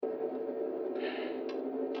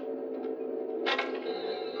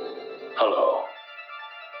Hello.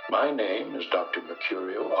 My name is Dr.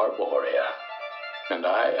 Mercurio Arboria, and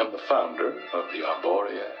I am the founder of the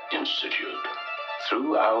Arboria Institute.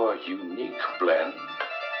 Through our unique blend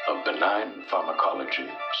of benign pharmacology,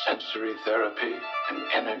 sensory therapy, and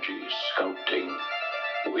energy sculpting,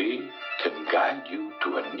 we can guide you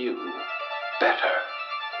to a new, better,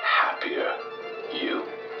 happier you.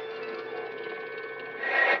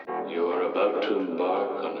 You are about to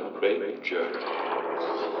embark on a great journey.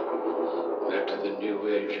 Let the new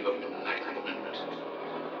age of enlightenment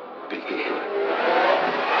begin.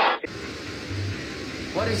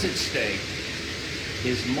 What is at stake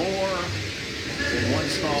is more than one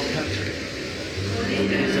small country.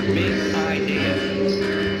 It is a big idea,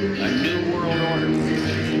 a new world order.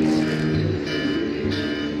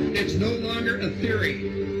 It's no longer a theory.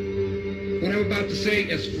 What I'm about to say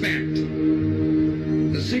is fact.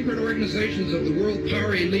 The secret organizations of the world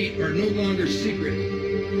power elite are no longer secret.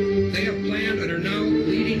 They have planned and are now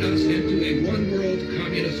leading us into a one-world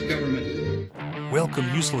communist government.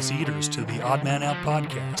 Welcome, useless eaters, to the Odd Man Out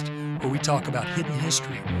podcast, where we talk about hidden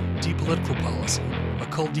history, deep political policy,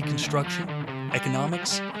 occult deconstruction,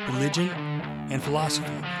 economics, religion, and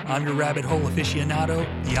philosophy. I'm your rabbit hole aficionado,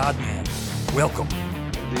 the Odd Man. Welcome.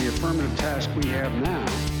 The affirmative task we have now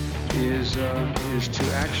is to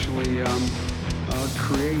actually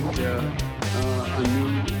create a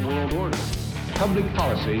new world order. Public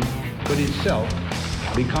policy could itself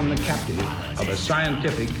become the captive of a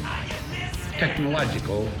scientific,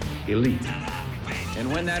 technological elite.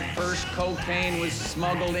 And when that first cocaine was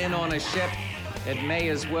smuggled in on a ship, it may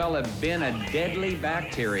as well have been a deadly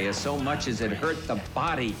bacteria so much as it hurt the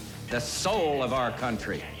body, the soul of our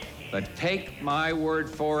country. But take my word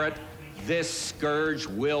for it, this scourge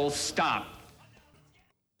will stop.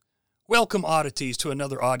 Welcome, oddities, to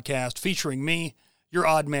another Oddcast featuring me, your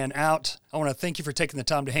Odd Man Out. I want to thank you for taking the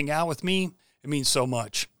time to hang out with me. It means so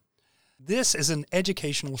much. This is an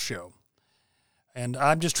educational show, and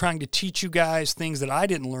I'm just trying to teach you guys things that I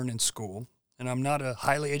didn't learn in school. And I'm not a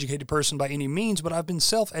highly educated person by any means, but I've been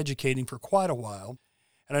self-educating for quite a while.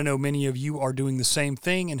 And I know many of you are doing the same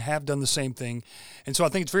thing and have done the same thing. And so I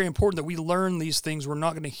think it's very important that we learn these things we're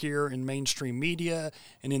not going to hear in mainstream media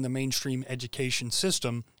and in the mainstream education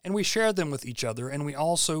system. And we share them with each other, and we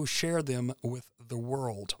also share them with the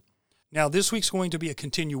world. Now, this week's going to be a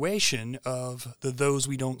continuation of the Those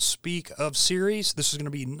We Don't Speak Of series. This is going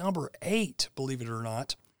to be number 8, believe it or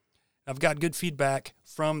not. I've got good feedback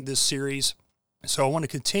from this series, so I want to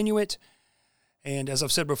continue it. And as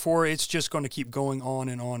I've said before, it's just going to keep going on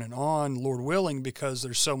and on and on, Lord willing, because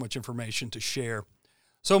there's so much information to share.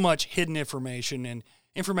 So much hidden information and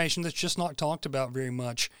information that's just not talked about very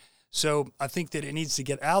much. So I think that it needs to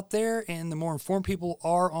get out there, and the more informed people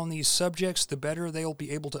are on these subjects, the better they'll be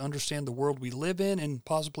able to understand the world we live in and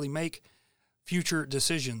possibly make future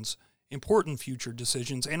decisions, important future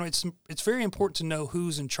decisions. And it's very important to know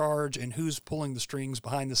who's in charge and who's pulling the strings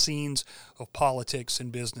behind the scenes of politics and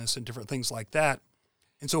business and different things like that.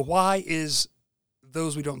 And so why is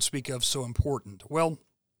Those We Don't Speak Of so important? Well,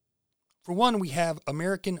 for one, we have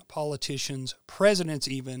American politicians, presidents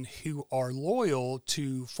even, who are loyal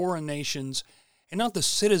to foreign nations and not the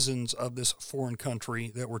citizens of this foreign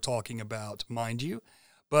country that we're talking about, mind you,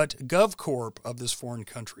 but GovCorp of this foreign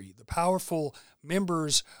country, the powerful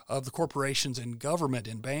members of the corporations and government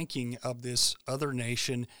and banking of this other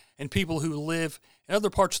nation, and people who live in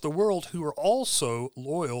other parts of the world who are also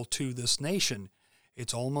loyal to this nation.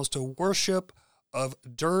 It's almost a worship of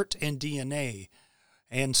dirt and DNA.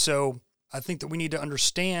 And so I think that we need to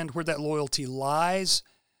understand where that loyalty lies,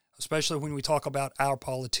 especially when we talk about our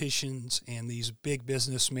politicians and these big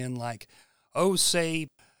businessmen like, say,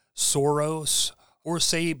 Soros, or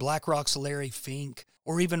say BlackRock's Larry Fink,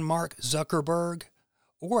 or even Mark Zuckerberg,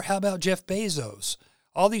 or how about Jeff Bezos?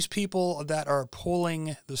 All these people that are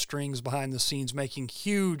pulling the strings behind the scenes, making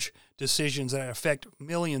huge decisions that affect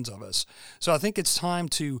millions of us. So I think it's time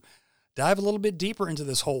to dive a little bit deeper into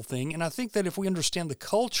this whole thing. And I think that if we understand the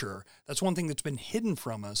culture, that's one thing that's been hidden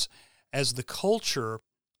from us as the culture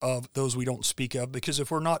of Those We Don't Speak Of, because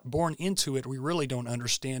if we're not born into it, we really don't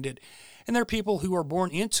understand it. And there are people who are born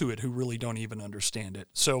into it who really don't even understand it.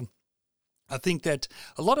 So I think that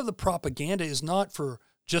a lot of the propaganda is not for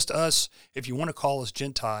just us, if you want to call us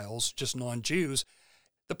Gentiles, just non-Jews.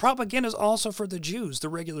 The propaganda is also for the Jews, the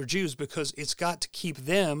regular Jews, because it's got to keep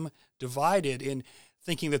them divided in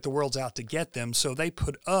thinking that the world's out to get them. So they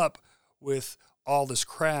put up with all this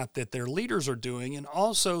crap that their leaders are doing, and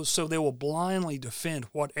also so they will blindly defend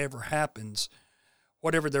whatever happens,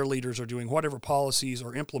 whatever their leaders are doing, whatever policies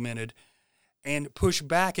are implemented, and push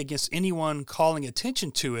back against anyone calling attention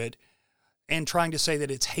to it and trying to say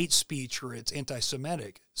that it's hate speech or it's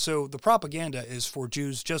anti-Semitic. So the propaganda is for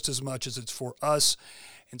Jews just as much as it's for us.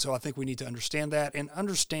 And so I think we need to understand that and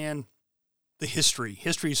understand the history.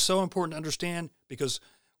 History is so important to understand because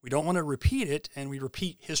we don't want to repeat it, and we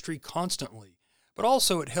repeat history constantly. But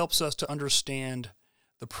also it helps us to understand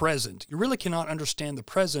the present. You really cannot understand the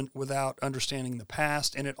present without understanding the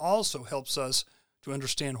past, and it also helps us to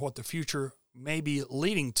understand what the future may be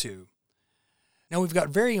leading to. Now, we've got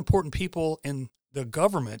very important people in the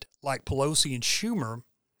government, like Pelosi and Schumer,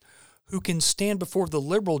 who can stand before the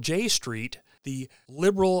liberal J Street, the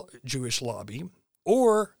liberal Jewish lobby,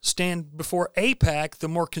 or stand before AIPAC, the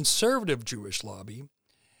more conservative Jewish lobby.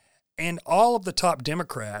 And all of the top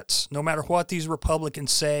Democrats, no matter what these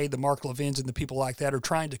Republicans say, the Mark Levins and the people like that are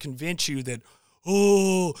trying to convince you that,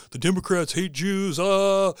 oh, the Democrats hate Jews,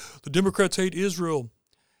 the Democrats hate Israel.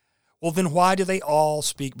 Well, then why do they all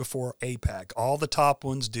speak before AIPAC? All the top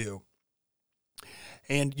ones do.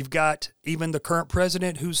 And you've got even the current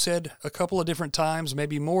president who said a couple of different times,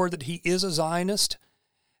 maybe more, that he is a Zionist.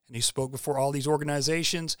 And he spoke before all these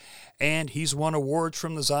organizations, and he's won awards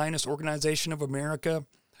from the Zionist Organization of America.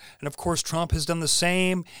 And of course, Trump has done the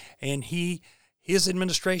same, and his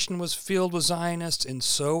administration was filled with Zionists, and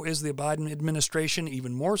so is the Biden administration,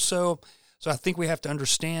 even more so. So I think we have to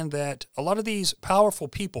understand that a lot of these powerful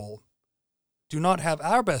people do not have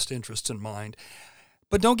our best interests in mind.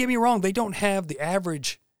 But don't get me wrong, they don't have the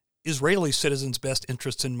average Israeli citizen's best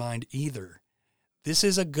interests in mind either. This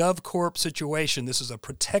is a GovCorp situation. This is a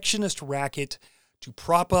protectionist racket to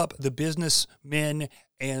prop up the businessmen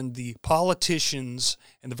and the politicians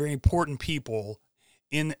and the very important people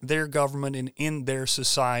in their government and in their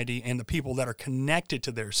society and the people that are connected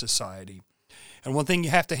to their society. And one thing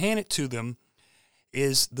you have to hand it to them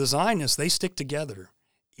is the Zionists, they stick together.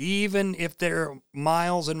 Even if they're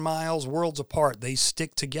miles and miles, worlds apart, they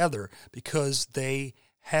stick together because they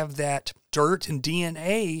have that dirt and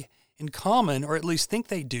DNA in common, or at least think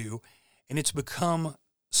they do, and it's become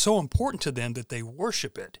so important to them that they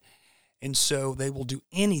worship it. And so they will do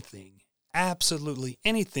anything, absolutely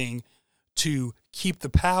anything, to keep the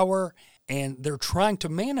power, and they're trying to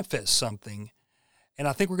manifest something. And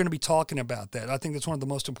I think we're going to be talking about that. I think that's one of the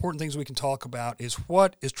most important things we can talk about is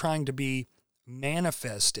what is trying to be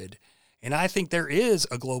manifested. And I think there is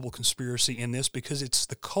a global conspiracy in this because it's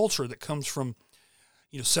the culture that comes from,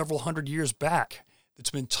 several hundred years back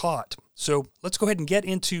that's been taught. So let's go ahead and get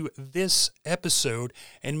into this episode,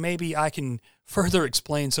 and maybe I can further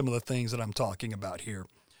explain some of the things that I'm talking about here.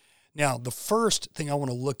 Now, the first thing I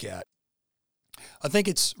want to look at, I think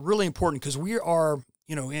it's really important because we are,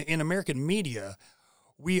 in American media,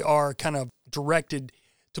 we are kind of directed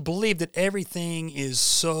to believe that everything is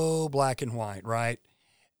so black and white, right?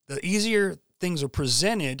 The easier things are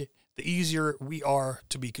presented, the easier we are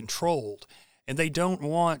to be controlled. And they don't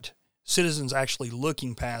want citizens actually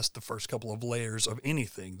looking past the first couple of layers of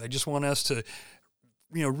anything. They just want us to,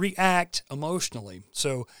 react emotionally.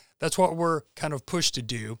 So that's what we're kind of pushed to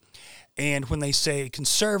do. And when they say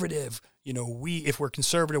conservative, if we're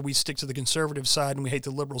conservative, we stick to the conservative side and we hate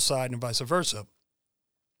the liberal side and vice versa.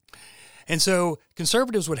 And so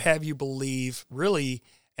conservatives would have you believe, really,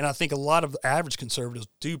 and I think a lot of the average conservatives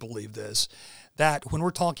do believe this, that when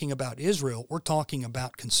we're talking about Israel, we're talking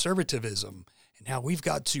about conservatism and how we've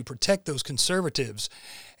got to protect those conservatives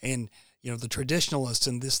and, the traditionalists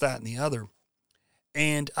and this, that, and the other.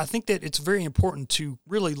 And I think that it's very important to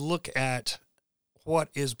really look at what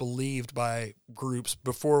is believed by groups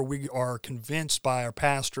before we are convinced by our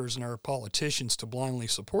pastors and our politicians to blindly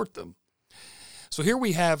support them. So here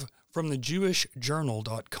we have from the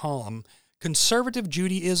JewishJournal.com, conservative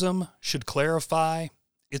Judaism should clarify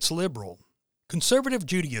it's liberal. Conservative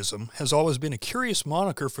Judaism has always been a curious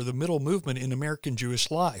moniker for the middle movement in American Jewish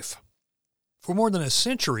life. For more than a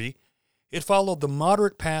century, it followed the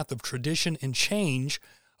moderate path of tradition and change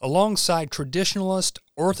alongside traditionalist,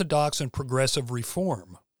 orthodox, and progressive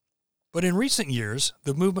reform. But in recent years,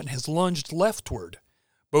 the movement has lunged leftward,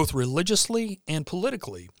 both religiously and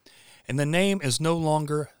politically, and the name is no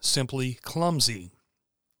longer simply clumsy.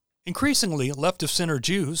 Increasingly, left-of-center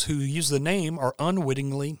Jews who use the name are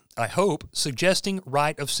unwittingly, I hope, suggesting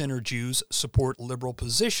right-of-center Jews support liberal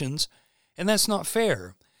positions, and that's not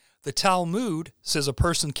fair. The Talmud says a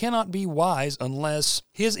person cannot be wise unless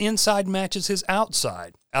his inside matches his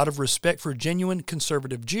outside. Out of respect for genuine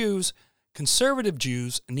conservative Jews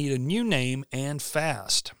need a new name and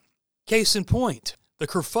fast. Case in point, the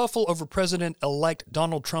kerfuffle over President-elect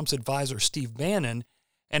Donald Trump's advisor Steve Bannon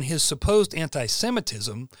and his supposed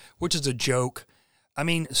anti-Semitism, which is a joke. I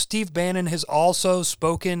mean, Steve Bannon has also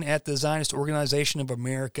spoken at the Zionist Organization of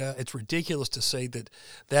America. It's ridiculous to say that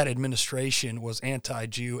that administration was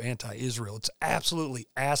anti-Jew, anti-Israel. It's absolutely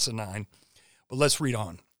asinine. But let's read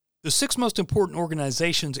on. The 6 most important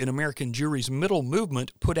organizations in American Jewry's middle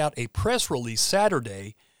movement put out a press release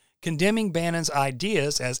Saturday condemning Bannon's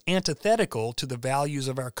ideas as antithetical to the values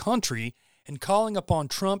of our country and calling upon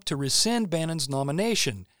Trump to rescind Bannon's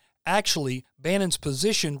nomination. Actually, Bannon's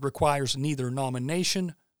position requires neither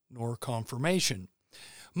nomination nor confirmation.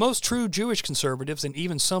 Most true Jewish conservatives and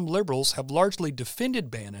even some liberals have largely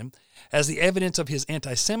defended Bannon, as the evidence of his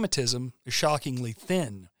anti-Semitism is shockingly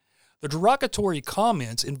thin. The derogatory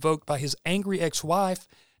comments invoked by his angry ex-wife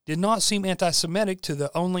did not seem anti-Semitic to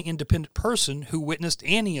the only independent person who witnessed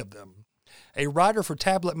any of them. A writer for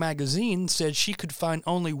Tablet magazine said she could find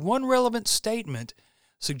only one relevant statement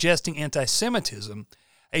suggesting anti-Semitism,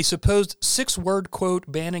 a supposed 6-word quote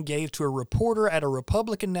Bannon gave to a reporter at a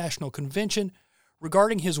Republican National Convention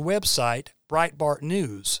regarding his website, Breitbart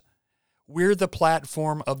News. "We're the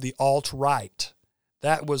platform of the alt-right."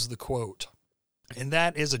 That was the quote. And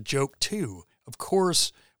that is a joke, too. Of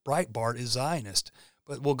course, Breitbart is Zionist,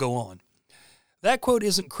 but we'll go on. That quote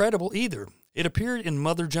isn't credible either. It appeared in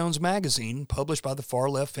Mother Jones magazine, published by the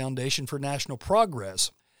Far-Left Foundation for National Progress.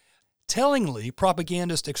 Tellingly,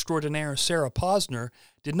 propagandist extraordinaire Sarah Posner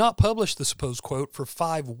did not publish the supposed quote for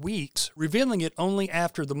 5 weeks, revealing it only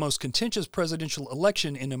after the most contentious presidential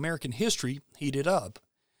election in American history heated up.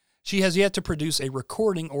 She has yet to produce a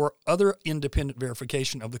recording or other independent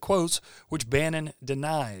verification of the quotes, which Bannon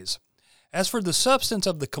denies. As for the substance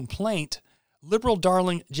of the complaint, liberal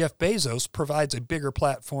darling Jeff Bezos provides a bigger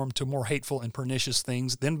platform to more hateful and pernicious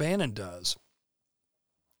things than Bannon does.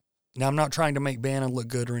 Now, I'm not trying to make Bannon look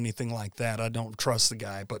good or anything like that. I don't trust the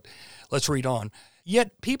guy, but let's read on.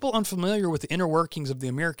 Yet, people unfamiliar with the inner workings of the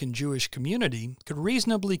American Jewish community could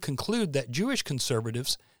reasonably conclude that Jewish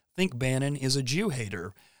conservatives think Bannon is a Jew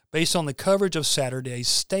hater, based on the coverage of Saturday's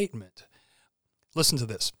statement. Listen to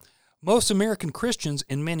this. Most American Christians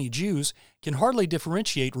and many Jews can hardly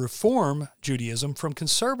differentiate Reform Judaism from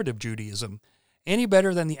Conservative Judaism, any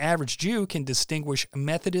better than the average Jew can distinguish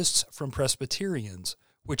Methodists from Presbyterians,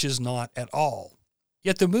 which is not at all.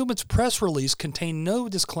 Yet the movement's press release contained no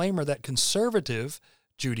disclaimer that conservative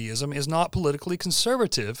Judaism is not politically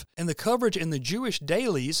conservative, and the coverage in the Jewish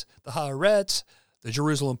dailies, the Haaretz, the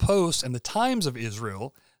Jerusalem Post, and the Times of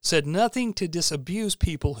Israel said nothing to disabuse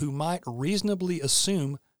people who might reasonably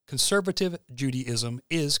assume conservative Judaism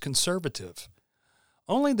is conservative.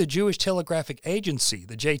 Only the Jewish Telegraphic Agency,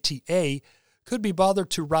 the JTA, could be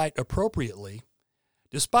bothered to write appropriately.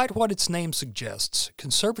 Despite what its name suggests,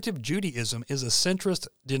 conservative Judaism is a centrist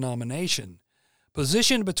denomination,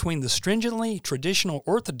 positioned between the stringently traditional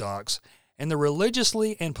Orthodox and the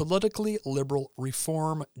religiously and politically liberal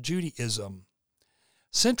Reform Judaism.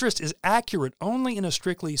 Centrist is accurate only in a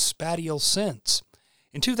strictly spatial sense.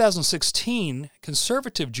 In 2016,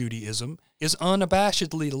 conservative Judaism is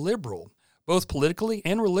unabashedly liberal, both politically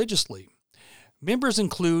and religiously. Members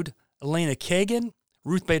include Elena Kagan,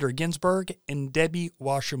 Ruth Bader Ginsburg, and Debbie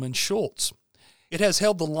Wasserman Schultz. It has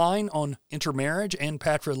held the line on intermarriage and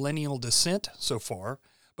patrilineal descent so far,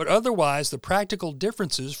 but otherwise the practical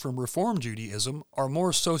differences from Reform Judaism are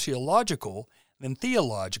more sociological than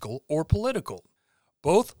theological or political.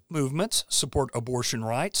 Both movements support abortion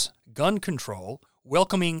rights, gun control,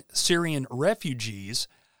 welcoming Syrian refugees,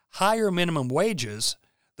 higher minimum wages,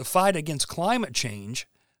 the fight against climate change,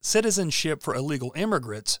 citizenship for illegal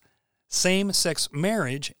immigrants, same-sex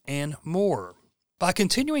marriage, and more. By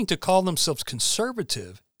continuing to call themselves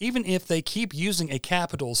conservative, even if they keep using a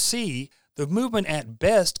capital C, the movement at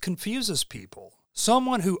best confuses people.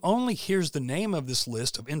 Someone who only hears the name of this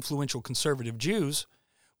list of influential conservative Jews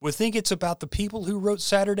would think it's about the people who wrote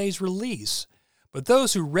Saturday's release, but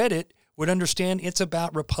those who read it would understand it's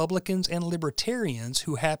about Republicans and libertarians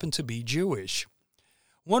who happen to be Jewish.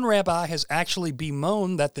 One rabbi has actually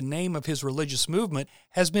bemoaned that the name of his religious movement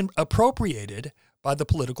has been appropriated by the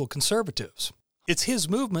political conservatives. It's his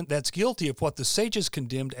movement that's guilty of what the sages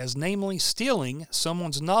condemned as namely stealing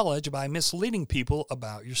someone's knowledge by misleading people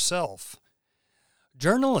about yourself.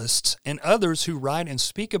 Journalists and others who write and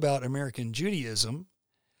speak about American Judaism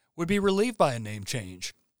would be relieved by a name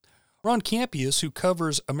change. Ron Campius, who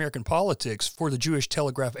covers American politics for the Jewish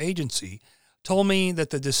Telegraph Agency, told me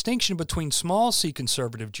that the distinction between small c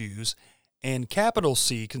conservative Jews and capital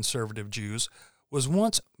C conservative Jews was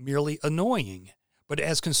once merely annoying, but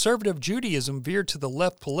as conservative Judaism veered to the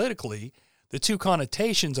left politically, the two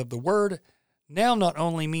connotations of the word now not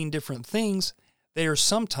only mean different things, they are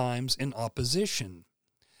sometimes in opposition.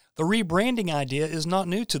 The rebranding idea is not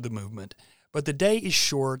new to the movement, but the day is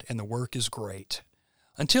short and the work is great.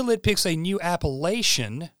 Until it picks a new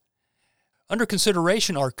appellation, under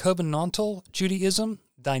consideration are covenantal Judaism,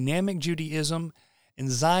 dynamic Judaism,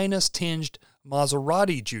 and Zionist-tinged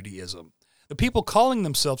Maserati Judaism. The people calling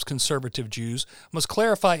themselves conservative Jews must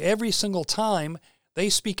clarify every single time they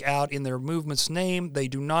speak out in their movement's name they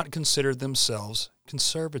do not consider themselves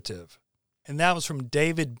conservative. And that was from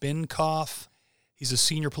David Benkoff. He's a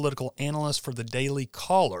senior political analyst for the Daily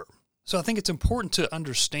Caller. So I think it's important to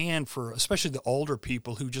understand for especially the older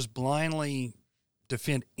people who just blindly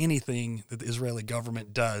defend anything that the Israeli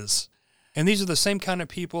government does. And these are the same kind of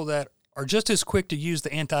people that are just as quick to use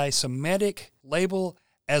the anti-Semitic label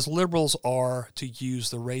as liberals are to use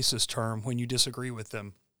the racist term when you disagree with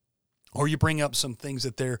them, or you bring up some things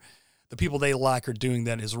that the people they like are doing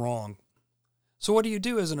that is wrong. So what do you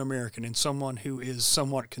do as an American and someone who is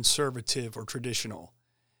somewhat conservative or traditional?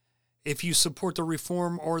 If you support the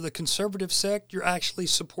reform or the conservative sect, you're actually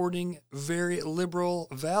supporting very liberal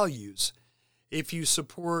values. If you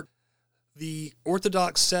support the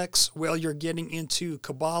Orthodox sects, well, you're getting into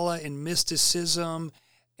Kabbalah and mysticism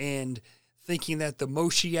and thinking that the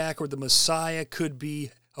Moshiach or the Messiah could be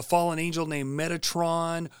a fallen angel named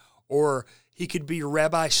Metatron, or he could be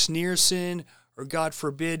Rabbi Schneerson, or God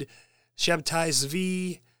forbid, Shabtai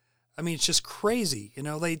Zvi. I mean, it's just crazy. You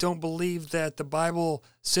know, they don't believe that the Bible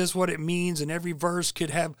says what it means, and every verse could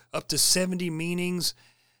have up to 70 meanings.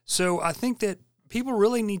 So I think that people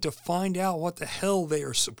really need to find out what the hell they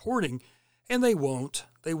are supporting, and they won't.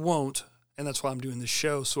 They won't. And that's why I'm doing this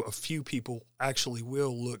show, so a few people actually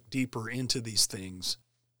will look deeper into these things.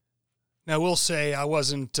 Now, I will say I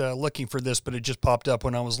wasn't looking for this, but it just popped up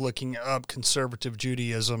when I was looking up conservative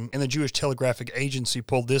Judaism, and the Jewish Telegraphic Agency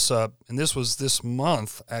pulled this up, and this was this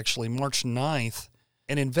month, actually, March 9th.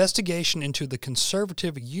 An investigation into the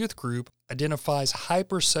conservative youth group identifies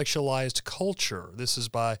hypersexualized culture. This is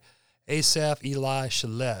by Asaf Eli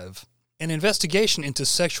Shalev. An investigation into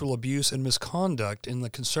sexual abuse and misconduct in the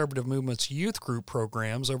conservative movement's youth group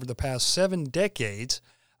programs over the past 7 decades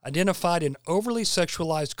identified an overly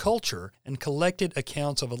sexualized culture and collected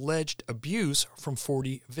accounts of alleged abuse from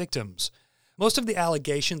 40 victims. Most of the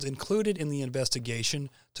allegations included in the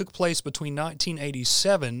investigation took place between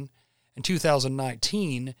 1987 and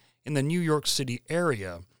 2019 in the New York City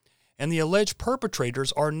area, and the alleged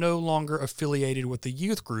perpetrators are no longer affiliated with the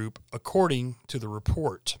youth group, according to the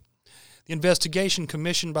report. The investigation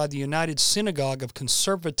commissioned by the United Synagogue of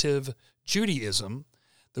Conservative Judaism,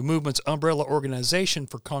 the movement's umbrella organization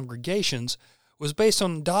for congregations, was based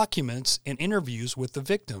on documents and interviews with the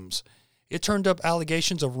victims. It turned up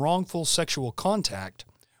allegations of wrongful sexual contact,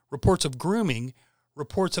 reports of grooming,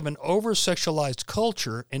 reports of an over-sexualized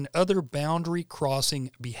culture, and other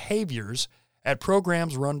boundary-crossing behaviors at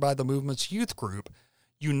programs run by the movement's youth group,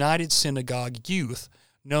 United Synagogue Youth,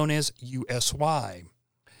 known as USY.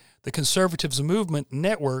 The Conservatives Movement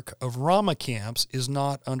network of Rama camps is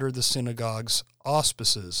not under the synagogue's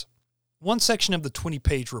auspices. One section of the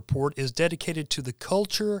 20-page report is dedicated to the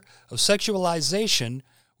culture of sexualization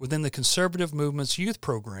within the conservative movement's youth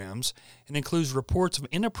programs and includes reports of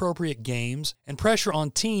inappropriate games and pressure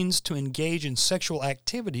on teens to engage in sexual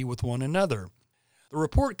activity with one another. The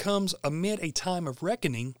report comes amid a time of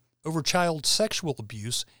reckoning over child sexual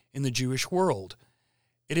abuse in the Jewish world.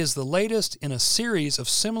 It is the latest in a series of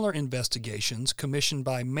similar investigations commissioned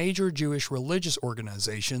by major Jewish religious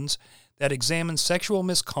organizations that examine sexual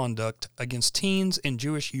misconduct against teens in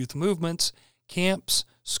Jewish youth movements, camps,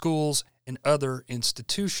 schools, and other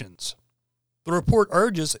institutions. The report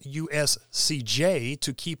urges USCJ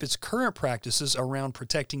to keep its current practices around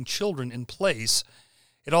protecting children in place.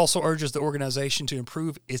 It also urges the organization to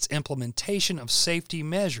improve its implementation of safety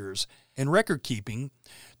measures and record-keeping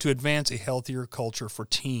to advance a healthier culture for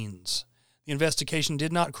teens. The investigation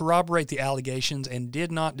did not corroborate the allegations and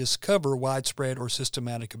did not discover widespread or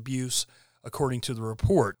systematic abuse, according to the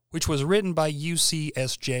report, which was written by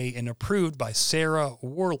UCSJ and approved by Sarah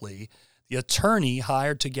Worley, the attorney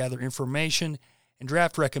hired to gather information and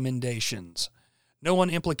draft recommendations. No one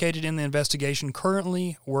implicated in the investigation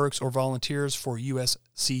currently works or volunteers for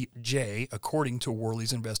USCJ, according to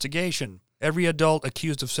Worley's investigation. Every adult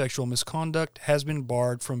accused of sexual misconduct has been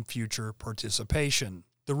barred from future participation.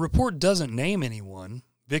 The report doesn't name anyone,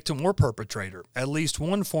 victim or perpetrator. At least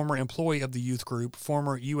one former employee of the youth group,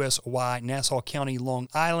 former USY Nassau County, Long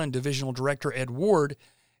Island Divisional Director Ed Ward,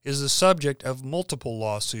 is the subject of multiple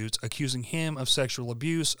lawsuits accusing him of sexual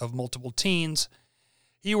abuse of multiple teens.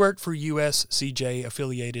 He worked for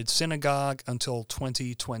USCJ-affiliated synagogue until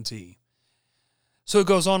 2020. So it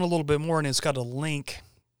goes on a little bit more, and it's got a link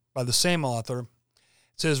by the same author.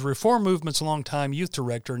 It says, Reform Movement's longtime youth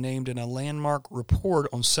director named in a landmark report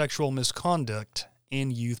on sexual misconduct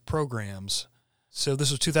in youth programs. So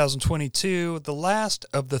this was 2022. The last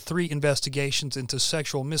of the 3 investigations into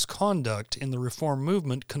sexual misconduct in the Reform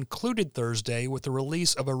Movement concluded Thursday with the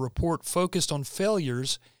release of a report focused on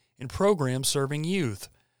failures in programs serving youth.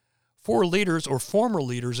 4 leaders or former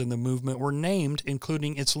leaders in the movement were named,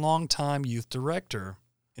 including its longtime youth director.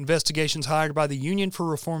 Investigations hired by the Union for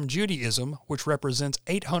Reform Judaism, which represents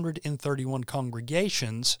 831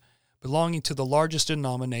 congregations belonging to the largest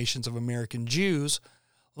denominations of American Jews,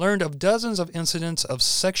 learned of dozens of incidents of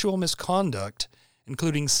sexual misconduct,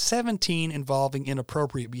 including 17 involving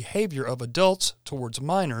inappropriate behavior of adults towards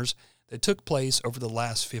minors that took place over the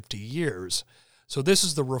last 50 years. So this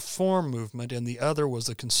is the Reform Movement, and the other was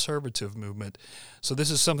the Conservative Movement. So this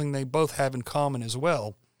is something they both have in common as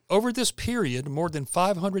well. Over this period, more than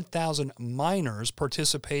 500,000 minors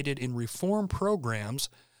participated in reform programs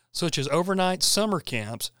such as overnight summer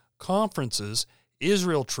camps, conferences,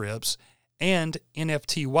 Israel trips, and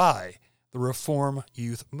NFTY, the Reform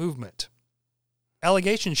Youth Movement.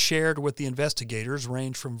 Allegations shared with the investigators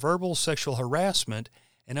range from verbal sexual harassment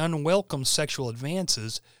and unwelcome sexual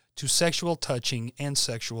advances to sexual touching and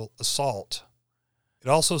sexual assault. It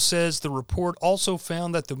also says the report also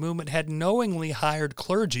found that the movement had knowingly hired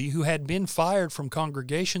clergy who had been fired from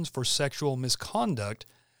congregations for sexual misconduct,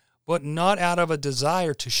 but not out of a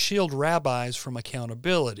desire to shield rabbis from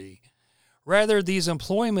accountability. Rather, these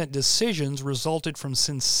employment decisions resulted from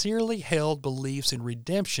sincerely held beliefs in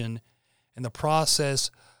redemption and the process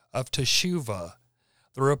of teshuvah.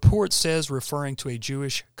 The report says, referring to a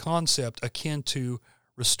Jewish concept akin to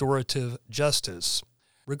restorative justice.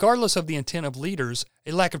 Regardless of the intent of leaders,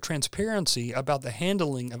 a lack of transparency about the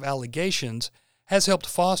handling of allegations has helped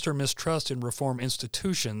foster mistrust in reform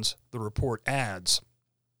institutions, the report adds.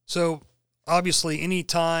 So, obviously, any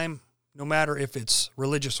time, no matter if it's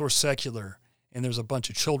religious or secular, and there's a bunch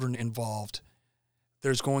of children involved,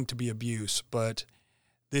 there's going to be abuse. But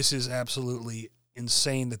this is absolutely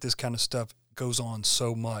insane that this kind of stuff goes on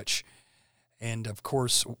so much. And, of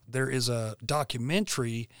course, there is a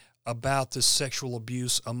documentary about this sexual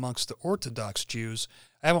abuse amongst the Orthodox Jews.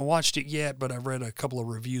 I haven't watched it yet, but I've read a couple of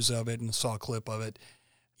reviews of it and saw a clip of it.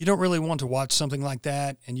 You don't really want to watch something like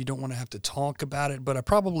that, and you don't want to have to talk about it, but I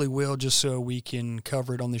probably will just so we can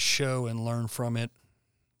cover it on the show and learn from it.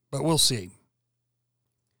 But we'll see.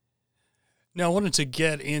 Now, I wanted to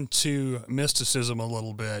get into mysticism a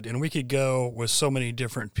little bit, and we could go with so many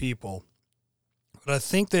different people. But I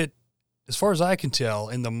think that, as far as I can tell,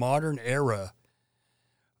 in the modern era,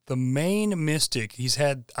 the main mystic, he's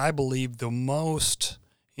had, I believe, the most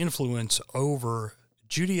influence over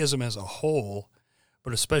Judaism as a whole,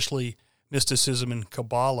 but especially mysticism and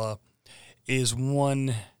Kabbalah, is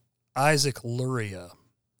one Isaac Luria.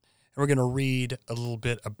 And we're going to read a little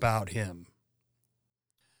bit about him.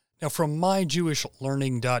 Now, from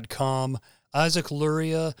myjewishlearning.com, Isaac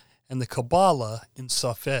Luria and the Kabbalah in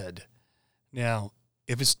Safed. Now,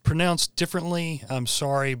 if it's pronounced differently, I'm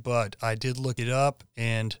sorry, but I did look it up,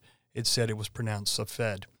 and it said it was pronounced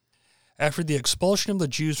Safed. After the expulsion of the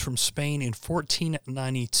Jews from Spain in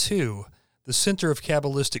 1492, the center of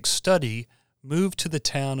Kabbalistic study moved to the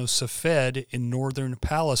town of Safed in northern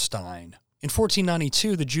Palestine. In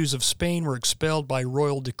 1492, the Jews of Spain were expelled by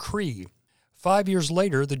royal decree. 5 years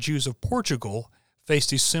later, the Jews of Portugal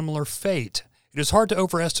faced a similar fate. It is hard to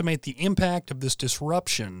overestimate the impact of this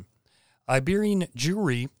disruption. Iberian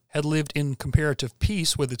Jewry had lived in comparative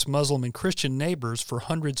peace with its Muslim and Christian neighbors for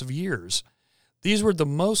hundreds of years. These were the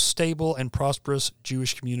most stable and prosperous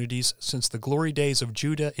Jewish communities since the glory days of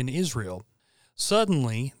Judah and Israel.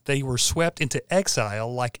 Suddenly, they were swept into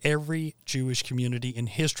exile like every Jewish community in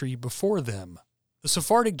history before them. The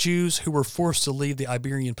Sephardic Jews who were forced to leave the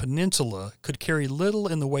Iberian Peninsula could carry little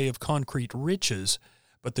in the way of concrete riches,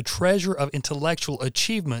 but the treasure of intellectual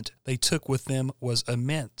achievement they took with them was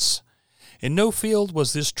immense. In no field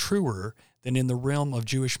was this truer than in the realm of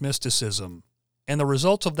Jewish mysticism, and the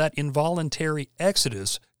results of that involuntary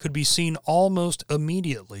exodus could be seen almost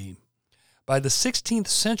immediately. By the 16th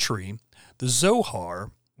century, the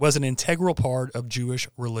Zohar was an integral part of Jewish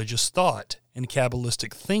religious thought, and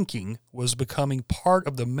Kabbalistic thinking was becoming part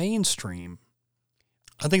of the mainstream.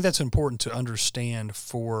 I think that's important to understand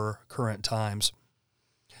for current times.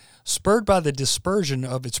 Spurred by the dispersion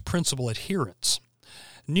of its principal adherents,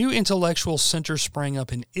 new intellectual centers sprang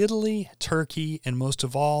up in Italy, Turkey, and most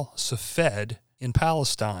of all, Safed in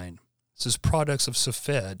Palestine. This is products of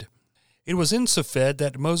Safed. It was in Safed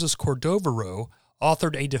that Moses Cordovero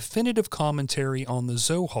authored a definitive commentary on the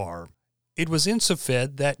Zohar. It was in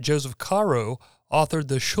Safed that Joseph Caro authored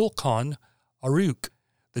the Shulchan Aruch,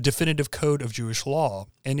 the definitive code of Jewish law.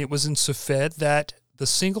 And it was in Safed that the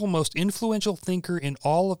single most influential thinker in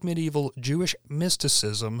all of medieval Jewish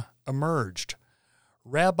mysticism emerged.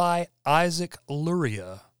 Rabbi Isaac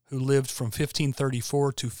Luria, who lived from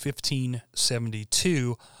 1534 to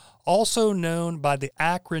 1572, also known by the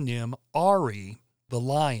acronym ARI, the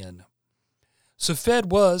Lion. Safed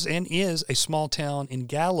was and is a small town in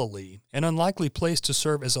Galilee, an unlikely place to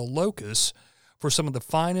serve as a locus for some of the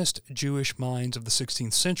finest Jewish minds of the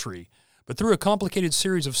 16th century, but through a complicated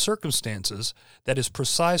series of circumstances, that is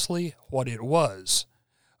precisely what it was.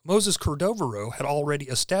 Moses Cordovero had already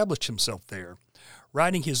established himself there,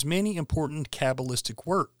 writing his many important Kabbalistic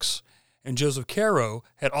works, and Joseph Caro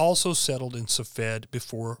had also settled in Safed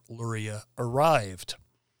before Luria arrived.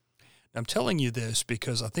 I'm telling you this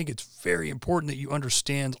because I think it's very important that you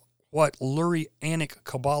understand what Lurianic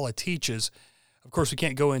Kabbalah teaches. Of course, we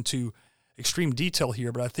can't go into extreme detail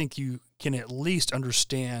here, but I think you can at least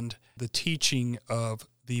understand the teaching of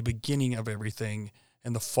the beginning of everything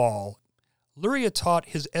and the fall. Luria taught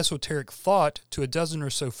his esoteric thought to a dozen or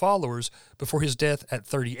so followers before his death at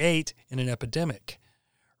 38 in an epidemic.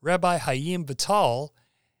 Rabbi Chaim Vital,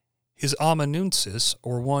 his amanuensis,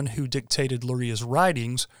 or one who dictated Luria's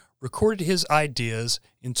writings, recorded his ideas,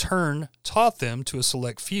 in turn taught them to a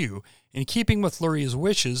select few, in keeping with Luria's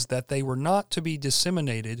wishes that they were not to be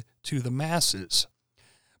disseminated to the masses.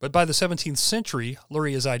 But by the 17th century,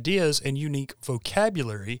 Luria's ideas and unique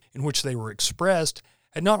vocabulary in which they were expressed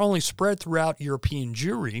had not only spread throughout European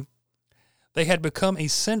Jewry, they had become a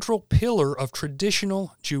central pillar of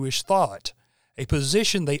traditional Jewish thought, a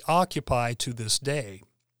position they occupy to this day.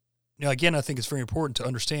 Now, again, I think it's very important to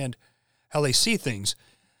understand how they see things.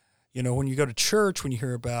 You know, when you go to church, when you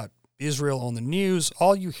hear about Israel on the news,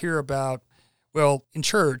 all you hear about, well, in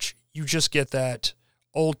church, you just get that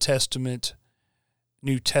Old Testament,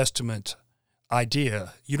 New Testament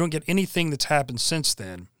idea. You don't get anything that's happened since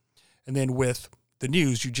then. And then with the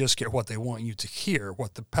news, you just get what they want you to hear,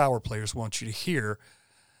 what the power players want you to hear.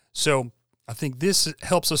 So I think this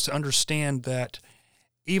helps us to understand that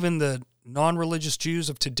even the non-religious Jews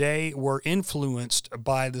of today were influenced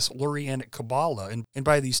by this Lurianic Kabbalah and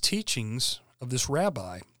by these teachings of this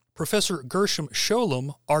rabbi. Professor Gershom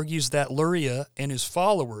Scholem argues that Luria and his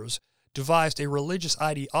followers devised a religious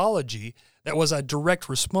ideology that was a direct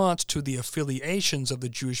response to the affiliations of the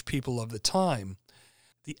Jewish people of the time.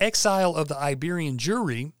 The exile of the Iberian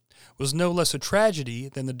Jewry was no less a tragedy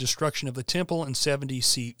than the destruction of the temple in 70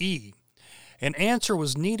 CE. An answer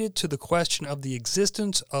was needed to the question of the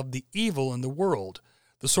existence of the evil in the world,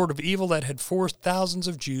 the sort of evil that had forced thousands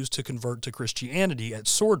of Jews to convert to Christianity at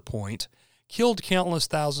sword point, killed countless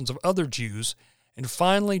thousands of other Jews, and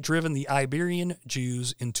finally driven the Iberian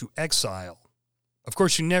Jews into exile. Of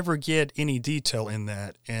course, you never get any detail in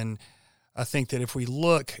that, and I think that if we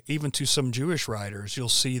look even to some Jewish writers, you'll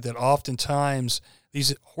see that oftentimes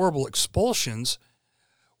these horrible expulsions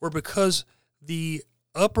were because the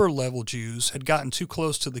upper-level Jews had gotten too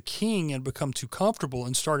close to the king and become too comfortable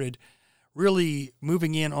and started really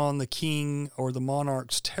moving in on the king or the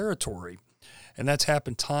monarch's territory. And that's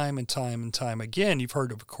happened time and time and time again. You've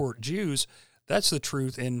heard of court Jews. That's the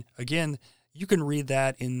truth. And again, you can read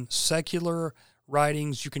that in secular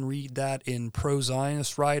writings. You can read that in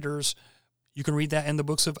pro-Zionist writers. You can read that in the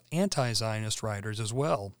books of anti-Zionist writers as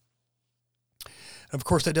well. And of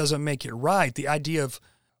course, that doesn't make it right. The idea of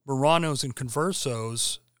Marranos and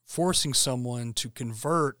conversos forcing someone to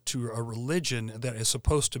convert to a religion that is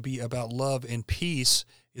supposed to be about love and peace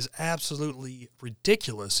is absolutely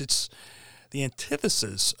ridiculous. It's the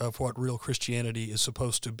antithesis of what real Christianity is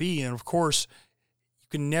supposed to be. And of course, you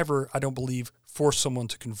can never, I don't believe, force someone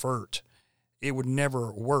to convert. It would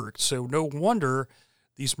never work. So no wonder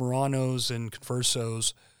these Marranos and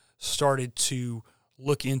conversos started to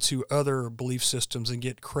look into other belief systems and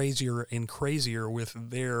get crazier and crazier with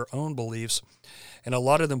their own beliefs. And a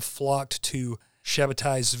lot of them flocked to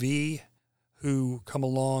Shabbatai Zvi, who come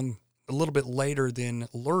along a little bit later than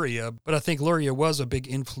Luria, but I think Luria was a big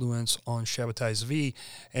influence on Shabbatai Zvi,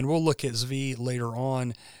 and we'll look at Zvi later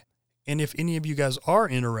on. And if any of you guys are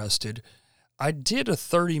interested, I did a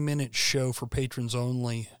 30-minute show for patrons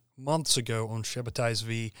only months ago on Shabbatai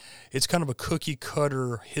Zvi. It's kind of a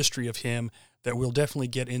cookie-cutter history of him that we'll definitely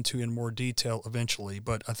get into in more detail eventually,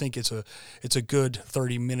 but I think it's a good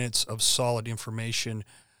 30 minutes of solid information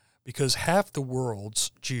because half the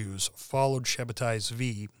world's Jews followed Shabbatai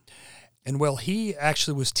Zvi, and well, he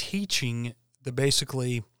actually was teaching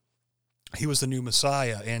basically he was the new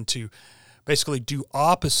Messiah, and to basically do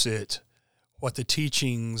opposite what the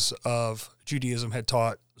teachings of Judaism had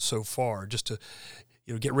taught so far, just to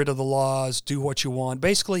get rid of the laws, do what you want.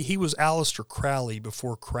 Basically, he was Aleister Crowley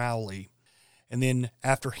before Crowley. And then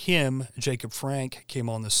after him, Jacob Frank came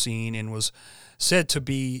on the scene and was said to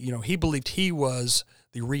be, he believed he was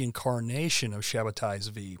the reincarnation of Shabbatai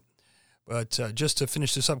Zvi. But just to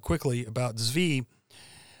finish this up quickly about Zvi,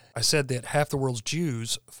 I said that half the world's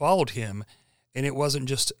Jews followed him, and it wasn't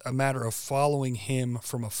just a matter of following him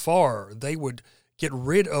from afar. They would get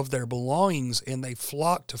rid of their belongings, and they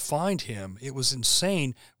flocked to find him. It was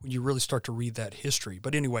insane when you really start to read that history.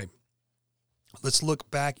 But anyway, let's look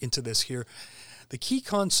back into this here. The key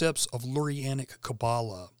concepts of Lurianic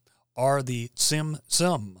Kabbalah are the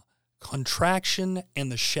Tzimtzum, contraction,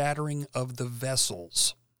 and the shattering of the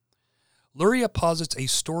vessels. Luria posits a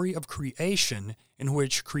story of creation in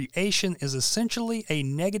which creation is essentially a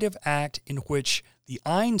negative act in which the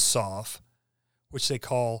Ein Sof, which they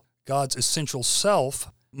call God's essential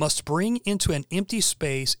self, must bring into an empty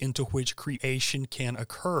space into which creation can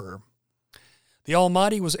occur. The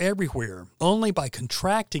Almighty was everywhere. Only by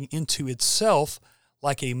contracting into itself,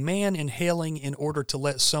 like a man inhaling in order to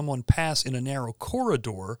let someone pass in a narrow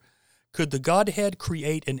corridor, could the Godhead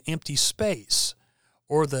create an empty space,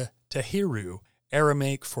 or the Tehiru,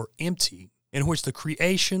 Aramaic for empty, in which the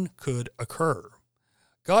creation could occur.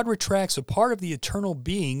 God retracts a part of the eternal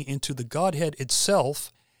being into the Godhead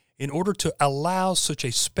itself in order to allow such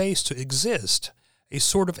a space to exist, a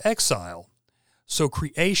sort of exile. So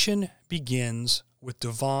creation begins with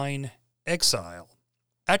divine exile.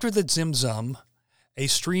 After the Tzimtzum, a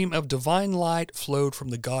stream of divine light flowed from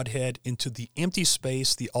the Godhead into the empty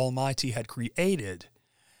space the Almighty had created,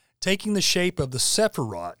 taking the shape of the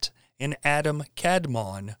Sephirot in Adam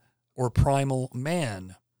Kadmon, or primal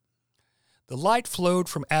man. The light flowed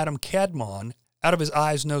from Adam Kadmon out of his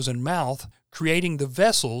eyes, nose, and mouth, creating the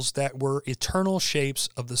vessels that were eternal shapes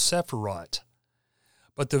of the Sephirot.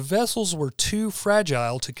 But the vessels were too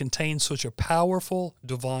fragile to contain such a powerful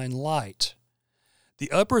divine light. The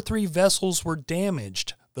upper 3 vessels were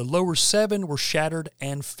damaged, the lower 7 were shattered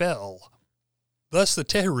and fell. Thus the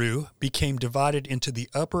Tehiru became divided into the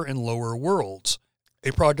upper and lower worlds,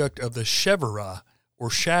 a product of the Shevera, or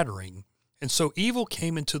shattering, and so evil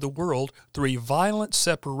came into the world through a violent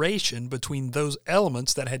separation between those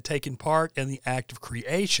elements that had taken part in the act of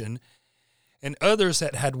creation and others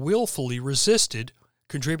that had willfully resisted,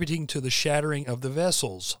 contributing to the shattering of the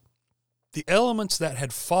vessels. The elements that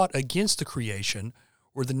had fought against the creation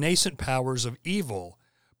were the nascent powers of evil,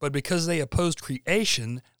 but because they opposed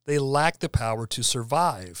creation, they lacked the power to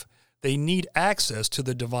survive. They need access to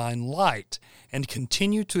the divine light and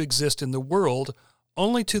continue to exist in the world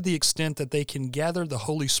only to the extent that they can gather the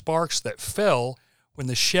holy sparks that fell when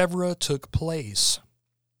the Shevra took place.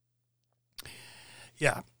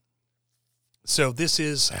 Yeah. So this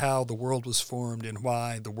is how the world was formed and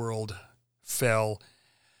why the world fell.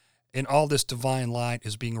 And all this divine light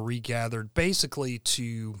is being regathered basically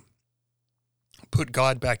to put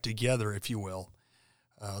God back together, if you will.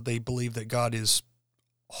 They believe that God is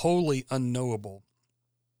wholly unknowable.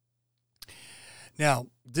 Now,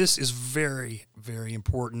 this is very, very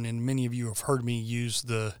important, and many of you have heard me use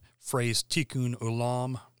the phrase tikkun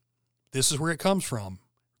olam. This is where it comes from,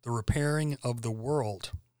 the repairing of the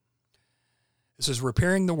world. This is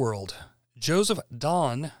repairing the world. Joseph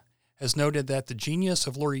Don has noted that the genius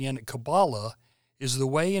of Lurianic Kabbalah is the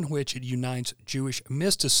way in which it unites Jewish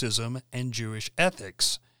mysticism and Jewish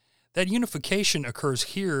ethics. That unification occurs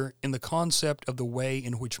here in the concept of the way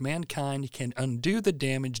in which mankind can undo the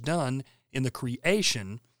damage done in the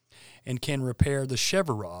creation and can repair the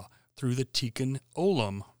Shevera through the Tikkun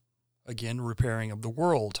Olam, again, repairing of the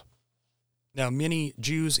world. Now, many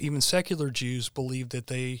Jews, even secular Jews, believe that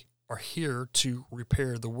they are here to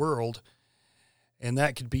repair the world, and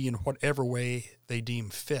that could be in whatever way they deem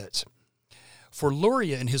fit. For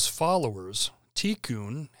Luria and his followers,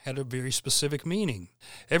 Tikkun had a very specific meaning.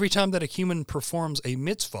 Every time that a human performs a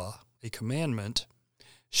mitzvah, a commandment,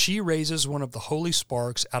 she raises one of the holy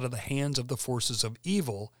sparks out of the hands of the forces of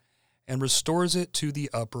evil and restores it to the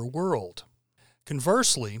upper world.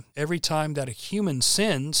 Conversely, every time that a human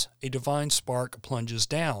sins, a divine spark plunges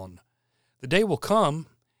down. The day will come,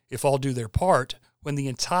 if all do their part, when the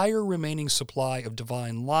entire remaining supply of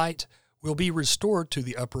divine light will be restored to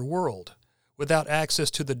the upper world. Without access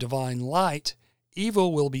to the divine light,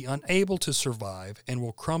 evil will be unable to survive and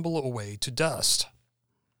will crumble away to dust.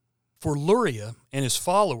 For Luria and his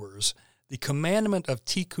followers, the commandment of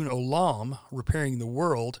Tikkun Olam, repairing the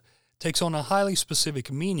world, takes on a highly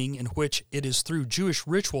specific meaning in which it is through Jewish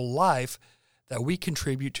ritual life that we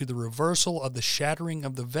contribute to the reversal of the shattering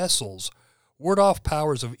of the vessels, ward off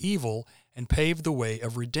powers of evil, and pave the way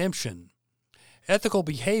of redemption. Ethical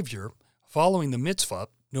behavior, Following the mitzvah,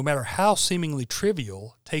 no matter how seemingly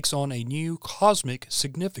trivial, takes on a new cosmic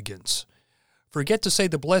significance. Forget to say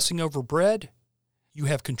the blessing over bread, you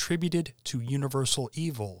have contributed to universal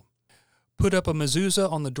evil. Put up a mezuzah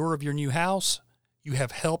on the door of your new house, you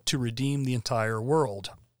have helped to redeem the entire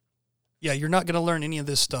world. Yeah, you're not going to learn any of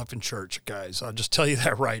this stuff in church, guys. I'll just tell you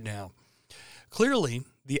that right now. Clearly,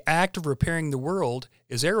 the act of repairing the world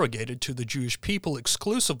is arrogated to the Jewish people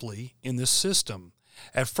exclusively in this system.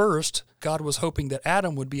 At first, God was hoping that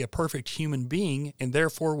Adam would be a perfect human being and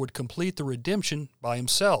therefore would complete the redemption by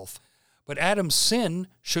himself. But Adam's sin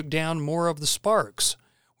shook down more of the sparks.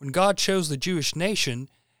 When God chose the Jewish nation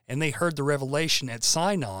and they heard the revelation at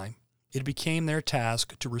Sinai, it became their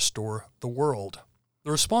task to restore the world.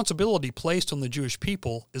 The responsibility placed on the Jewish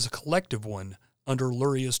people is a collective one. Under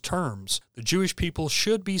Luria's terms, the Jewish people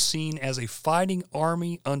should be seen as a fighting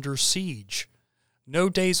army under siege. No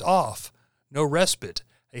days off, no respite,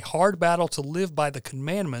 a hard battle to live by the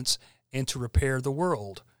commandments and to repair the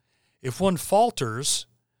world. If one falters,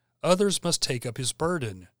 others must take up his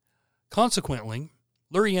burden. Consequently,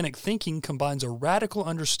 Lurianic thinking combines a radical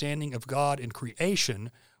understanding of God and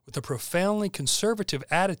creation with a profoundly conservative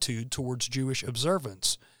attitude towards Jewish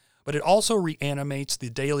observance, but it also reanimates the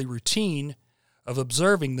daily routine of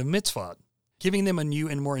observing the mitzvot, giving them a new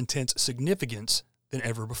and more intense significance than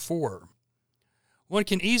ever before. One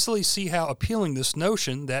can easily see how appealing this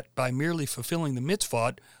notion that by merely fulfilling the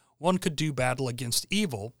mitzvot, one could do battle against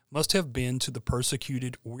evil must have been to the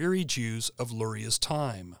persecuted, weary Jews of Luria's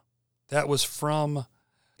time. That was from,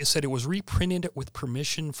 it said it was reprinted with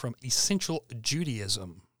permission from Essential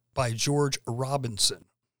Judaism by George Robinson.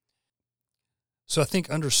 So I think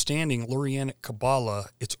understanding Lurianic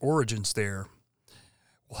Kabbalah, its origins there,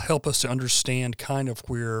 will help us to understand kind of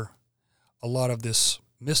where a lot of this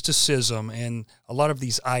mysticism and a lot of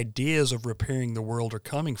these ideas of repairing the world are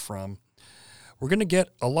coming from. We're going to get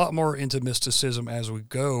a lot more into mysticism as we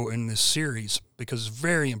go in this series because it's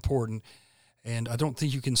very important, and I don't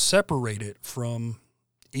think you can separate it from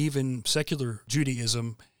even secular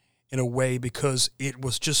Judaism in a way because it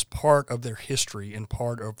was just part of their history and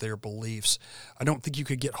part of their beliefs. I don't think you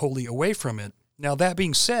could get wholly away from it. Now, that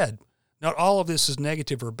being said, not all of this is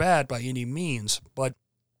negative or bad by any means, but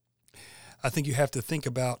I think you have to think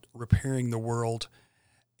about repairing the world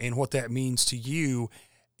and what that means to you.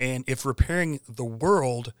 And if repairing the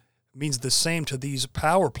world means the same to these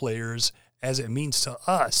power players as it means to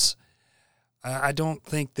us, I don't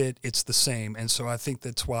think that it's the same. And so I think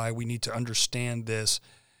that's why we need to understand this.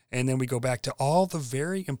 And then we go back to all the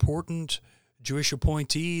very important Jewish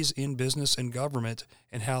appointees in business and government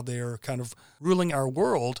and how they're kind of ruling our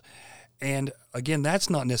world. And again, that's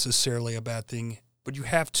not necessarily a bad thing, but you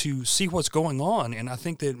have to see what's going on. And I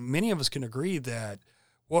think that many of us can agree that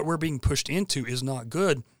what we're being pushed into is not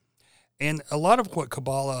good. And a lot of what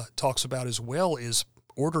Kabbalah talks about as well is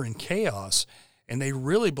order and chaos. And they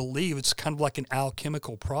really believe it's kind of like an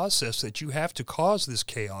alchemical process that you have to cause this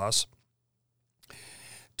chaos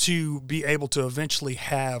to be able to eventually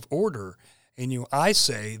have order. And, I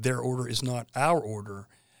say their order is not our order.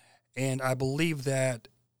 And I believe that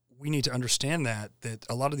we need to understand that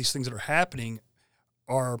a lot of these things that are happening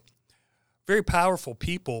are very powerful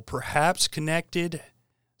people, perhaps connected.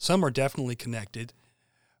 Some are definitely connected.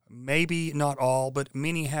 Maybe not all, but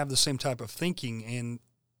many have the same type of thinking, and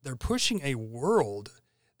they're pushing a world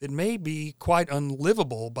that may be quite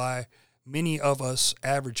unlivable by many of us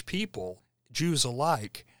average people, Jews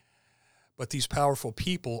alike. But these powerful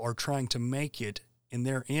people are trying to make it in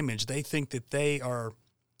their image. They think that they are,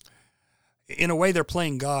 in a way, they're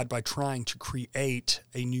playing God by trying to create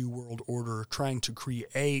a new world order, trying to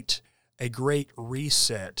create a great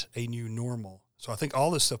reset, a new normal. So I think all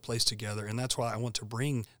this stuff plays together, and that's why I want to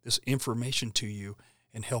bring this information to you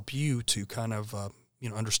and help you to kind of,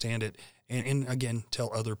 understand it and again,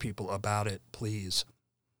 tell other people about it, please.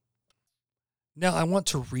 Now, I want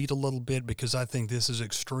to read a little bit because I think this is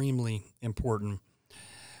extremely important.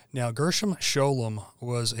 Now, Gershom Scholem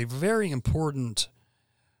was a very important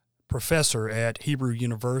professor at Hebrew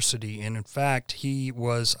University, and in fact, he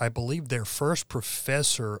was, I believe, their first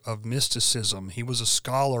professor of mysticism. He was a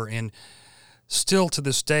scholar and still to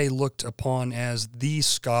this day looked upon as the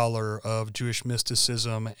scholar of Jewish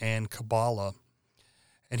mysticism and Kabbalah.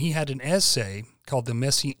 And he had an essay called The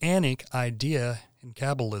Messianic Idea in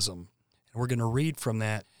Kabbalism. And we're going to read from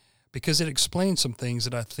that because it explains some things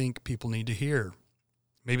that I think people need to hear.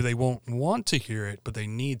 Maybe they won't want to hear it, but they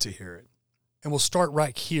need to hear it. And we'll start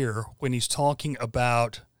right here when he's talking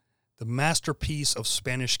about the masterpiece of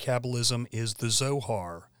Spanish Kabbalism is the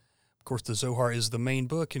Zohar. Of course, the Zohar is the main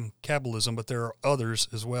book in Kabbalism, but there are others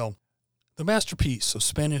as well. The masterpiece of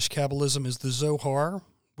Spanish Kabbalism is the Zohar,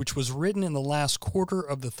 which was written in the last quarter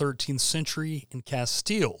of the 13th century in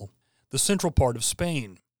Castile, the central part of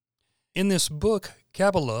Spain. In this book,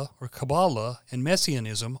 Kabbalah and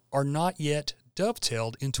Messianism are not yet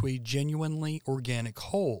dovetailed into a genuinely organic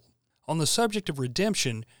whole. On the subject of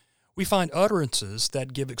redemption, we find utterances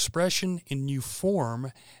that give expression in new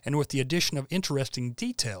form and with the addition of interesting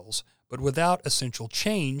details, but without essential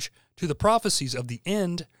change to the prophecies of the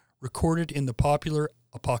end recorded in the popular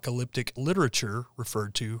apocalyptic literature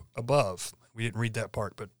referred to above. We didn't read that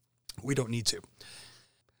part, but we don't need to.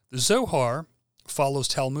 The Zohar follows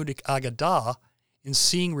Talmudic Agadah in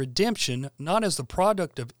seeing redemption not as the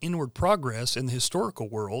product of inward progress in the historical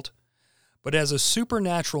world, but as a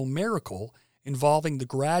supernatural miracle involving the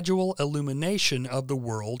gradual illumination of the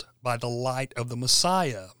world by the light of the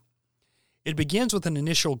Messiah. It begins with an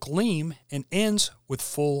initial gleam and ends with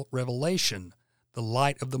full revelation, the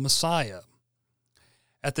light of the Messiah.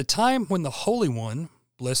 At the time when the Holy One,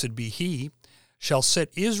 blessed be He, shall set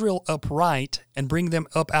Israel upright and bring them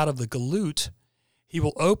up out of the galut, He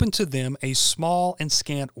will open to them a small and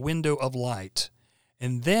scant window of light,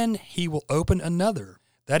 and then He will open another,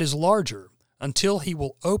 that is larger, until He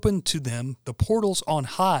will open to them the portals on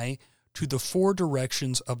high to the four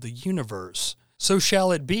directions of the universe. So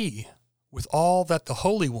shall it be with all that the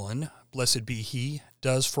Holy One, blessed be He,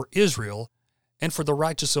 does for Israel and for the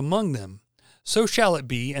righteous among them. So shall it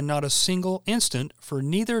be, and not a single instant, for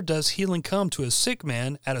neither does healing come to a sick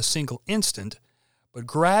man at a single instant, but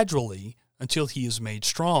gradually until he is made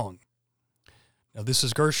strong. Now this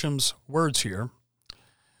is Gersham's words here.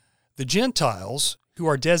 The Gentiles, who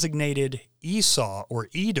are designated Esau or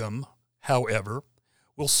Edom, however,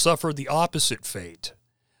 will suffer the opposite fate.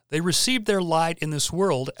 They received their light in this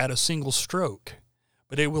world at a single stroke,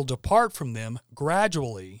 but it will depart from them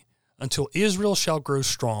gradually until Israel shall grow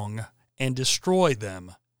strong and destroy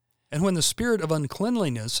them. And when the spirit of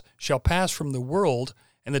uncleanliness shall pass from the world,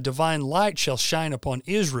 and the divine light shall shine upon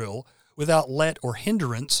Israel without let or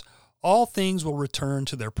hindrance, all things will return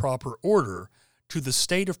to their proper order, to the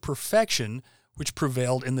state of perfection which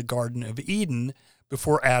prevailed in the Garden of Eden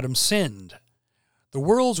before Adam sinned. The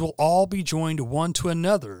worlds will all be joined one to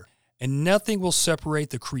another, and nothing will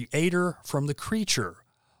separate the Creator from the creature.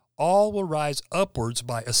 All will rise upwards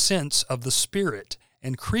by ascents of the Spirit,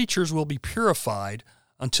 and creatures will be purified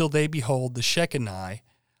until they behold the Shekinah,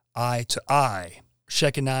 eye to eye.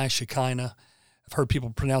 Shekinah. I've heard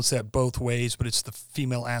people pronounce that both ways, but it's the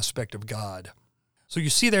female aspect of God. So you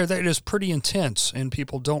see there that it is pretty intense, and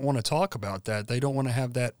people don't want to talk about that. They don't want to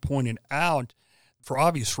have that pointed out for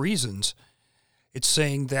obvious reasons. It's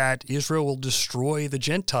saying that Israel will destroy the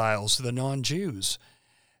Gentiles, the non-Jews.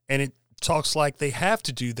 And it talks like they have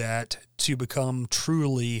to do that to become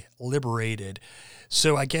truly liberated.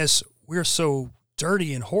 So I guess we're so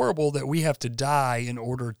dirty and horrible that we have to die in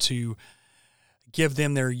order to give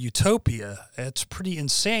them their utopia. It's pretty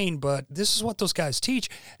insane, but this is what those guys teach.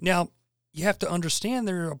 Now, you have to understand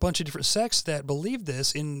there are a bunch of different sects that believe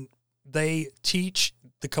this, and they teach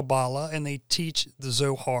the Kabbalah, and they teach the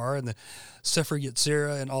Zohar and the Sefer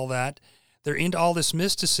Yetzirah and all that. They're into all this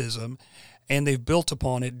mysticism, and they've built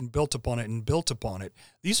upon it and built upon it and built upon it.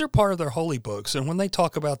 These are part of their holy books, and when they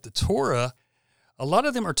talk about the Torah, a lot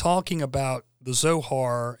of them are talking about the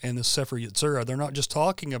Zohar and the Sefer Yetzirah. They're not just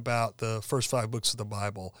talking about the first 5 books of the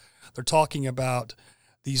Bible. They're talking about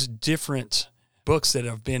these different books that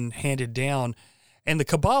have been handed down. And the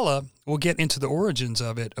Kabbalah, we'll get into the origins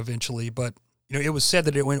of it eventually, but it was said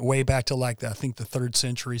that it went way back to I think the 3rd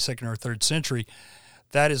century, 2nd or 3rd century.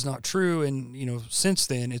 That is not true. And, since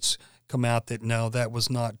then it's come out that no, that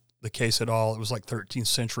was not the case at all. It was 13th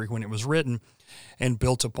century when it was written and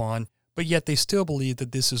built upon. But yet they still believe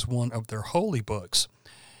that this is one of their holy books.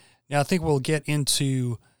 Now, I think we'll get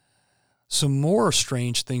into some more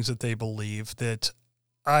strange things that they believe that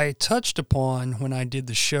I touched upon when I did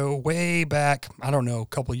the show way back, a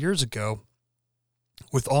couple of years ago,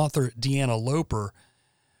 with author Deanna Loper,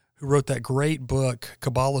 who wrote that great book,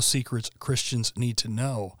 Kabbalah Secrets Christians Need to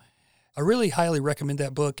Know. I really highly recommend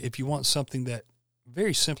that book if you want something that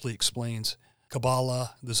very simply explains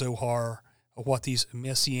Kabbalah, the Zohar, what these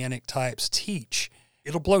messianic types teach.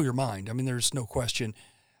 It'll blow your mind. There's no question.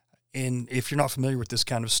 And if you're not familiar with this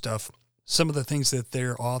kind of stuff, some of the things that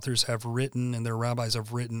their authors have written and their rabbis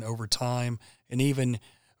have written over time, and even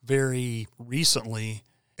very recently,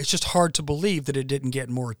 it's just hard to believe that it didn't get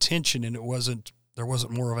more attention and there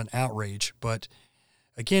wasn't more of an outrage. But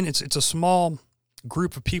again, it's a small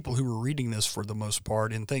group of people who were reading this for the most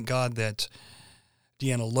part, and thank God that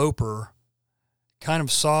Deanna Loper kind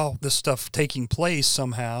of saw this stuff taking place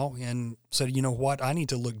somehow and said, you know what, I need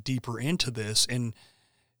to look deeper into this. And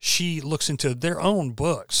she looks into their own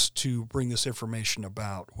books to bring this information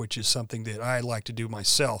about, which is something that I like to do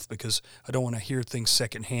myself because I don't want to hear things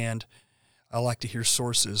secondhand. I like to hear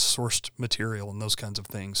sourced material and those kinds of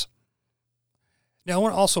things. Now, I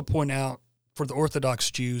want to also point out for the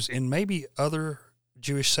Orthodox Jews and maybe other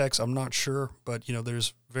Jewish sects, I'm not sure, but,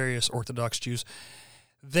 there's various Orthodox Jews.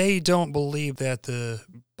 They don't believe that the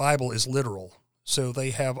Bible is literal. So they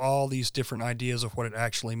have all these different ideas of what it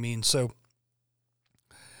actually means. So,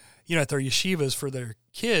 at their yeshivas for their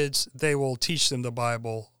kids, they will teach them the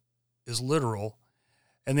Bible is literal.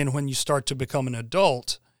 And then when you start to become an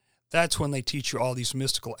adult, that's when they teach you all these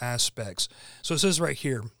mystical aspects. So it says right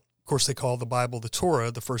here, of course, they call the Bible the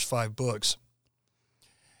Torah, the first 5 books.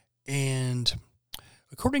 And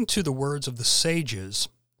according to the words of the sages,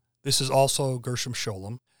 this is also Gershom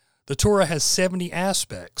Scholem, the Torah has 70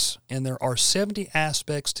 aspects, and there are 70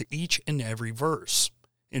 aspects to each and every verse.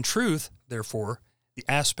 In truth, therefore, the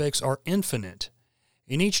aspects are infinite.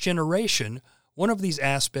 In each generation, one of these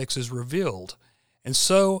aspects is revealed. And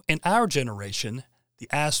so, in our generation, the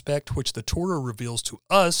aspect which the Torah reveals to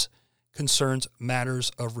us concerns matters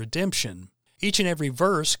of redemption. Each and every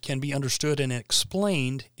verse can be understood and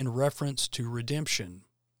explained in reference to redemption.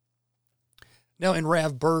 Now, in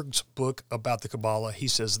Rav Berg's book about the Kabbalah, he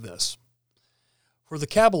says this: for the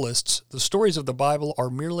Kabbalists, the stories of the Bible are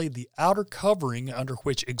merely the outer covering under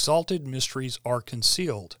which exalted mysteries are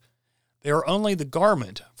concealed. They are only the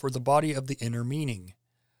garment for the body of the inner meaning.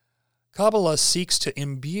 Kabbalah seeks to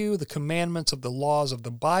imbue the commandments of the laws of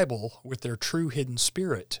the Bible with their true hidden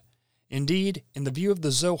spirit. Indeed, in the view of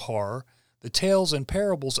the Zohar, the tales and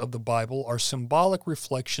parables of the Bible are symbolic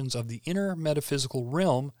reflections of the inner metaphysical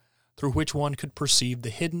realm through which one could perceive the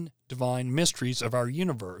hidden divine mysteries of our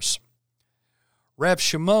universe. Rav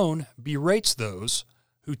Shimon berates those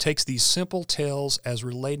who takes these simple tales as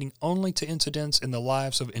relating only to incidents in the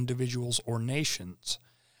lives of individuals or nations.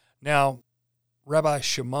 Now, Rabbi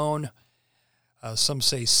Shimon, some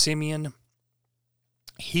say Simeon,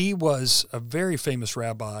 he was a very famous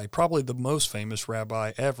rabbi, probably the most famous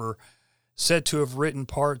rabbi ever, said to have written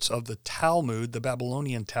parts of the Talmud, the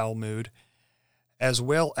Babylonian Talmud, as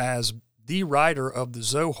well as the writer of the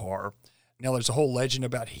Zohar. Now, there's a whole legend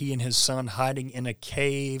about he and his son hiding in a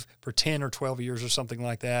cave for 10 or 12 years or something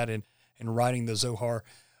like that and writing the Zohar.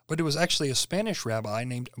 But it was actually a Spanish rabbi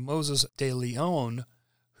named Moses de Leon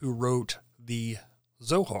who wrote the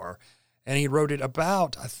Zohar. And he wrote it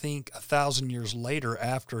about, I think, 1,000 years later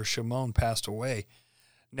after Shimon passed away.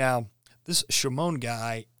 Now, this Shimon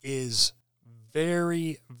guy is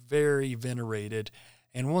very, very venerated.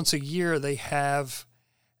 And once a year they have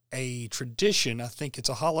a tradition, I think it's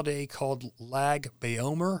a holiday called Lag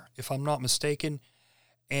BaOmer, if I'm not mistaken,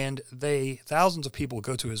 and thousands of people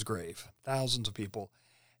go to his grave, thousands of people,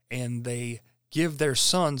 and they give their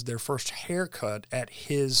sons their first haircut at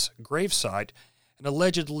his gravesite. And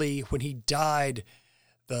allegedly, when he died,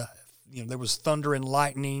 there was thunder and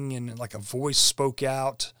lightning, and like a voice spoke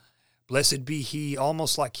out, "Blessed be he,"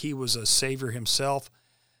 almost like he was a savior himself.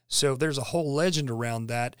 So there's a whole legend around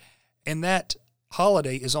that, and that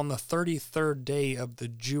holiday is on the 33rd day of the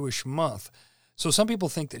Jewish month. So some people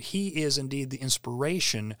think that he is indeed the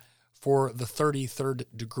inspiration for the 33rd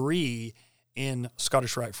degree in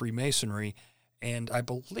Scottish Rite Freemasonry. And I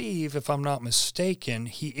believe, if I'm not mistaken,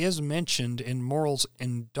 he is mentioned in Morals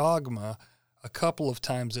and Dogma a couple of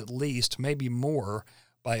times at least, maybe more,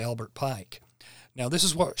 by Albert Pike. Now, this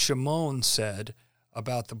is what Shimon said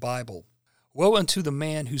about the Bible. "Woe unto the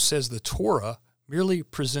man who says the Torah merely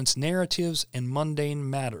presents narratives and mundane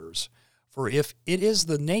matters. For if it is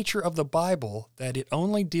the nature of the Bible that it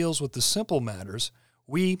only deals with the simple matters,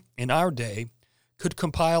 we, in our day, could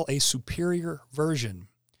compile a superior version.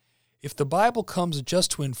 If the Bible comes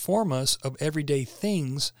just to inform us of everyday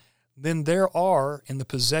things, then there are, in the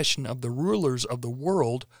possession of the rulers of the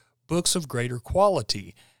world, books of greater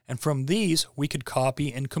quality, and from these we could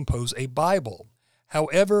copy and compose a Bible.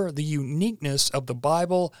 However, the uniqueness of the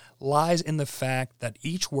Bible lies in the fact that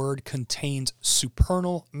each word contains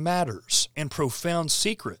supernal matters and profound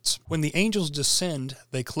secrets. When the angels descend,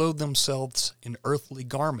 they clothe themselves in earthly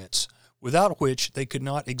garments, without which they could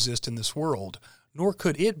not exist in this world, nor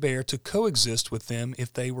could it bear to coexist with them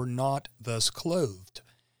if they were not thus clothed.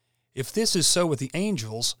 If this is so with the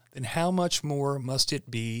angels, then how much more must it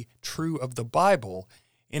be true of the Bible,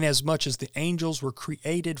 inasmuch as the angels were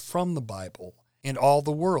created from the Bible, and all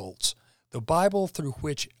the worlds, the Bible through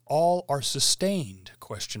which all are sustained, ?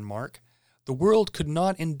 The world could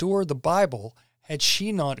not endure the Bible had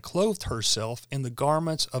she not clothed herself in the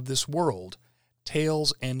garments of this world.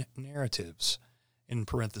 tales and narratives, in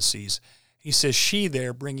parentheses. He says she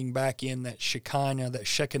there, bringing back in that Shekinah,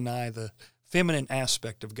 the feminine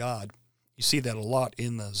aspect of God. You see that a lot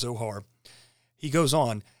in the Zohar. He goes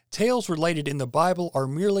on, tales related in the Bible are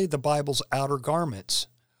merely the Bible's outer garments.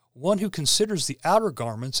 One who considers the outer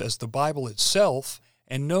garments as the Bible itself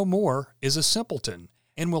and no more is a simpleton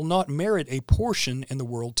and will not merit a portion in the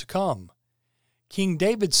world to come. King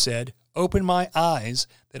David said, "Open my eyes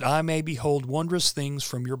that I may behold wondrous things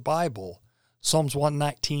from your Bible." Psalms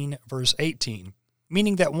 119, verse 18,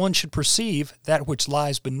 meaning that one should perceive that which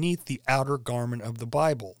lies beneath the outer garment of the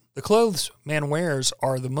Bible. The clothes man wears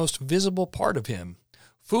are the most visible part of him.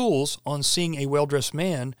 Fools, on seeing a well-dressed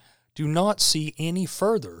man, do not see any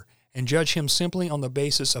further and judge him simply on the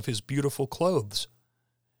basis of his beautiful clothes.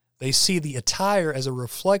 They see the attire as a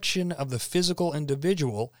reflection of the physical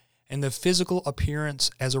individual and the physical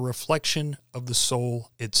appearance as a reflection of the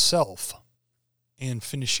soul itself. And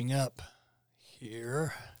finishing up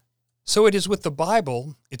here. So it is with the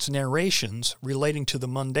Bible, its narrations relating to the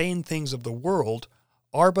mundane things of the world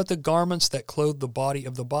are but the garments that clothe the body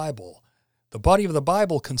of the Bible. The body of the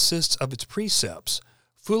Bible consists of its precepts.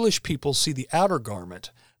 Foolish people see the outer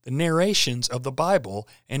garment, the narrations of the Bible,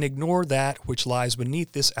 and ignore that which lies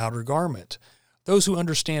beneath this outer garment. Those who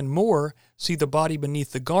understand more see the body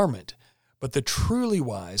beneath the garment. But the truly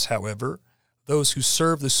wise, however, those who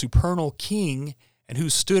serve the supernal King and who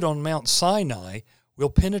stood on Mount Sinai, will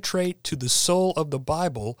penetrate to the soul of the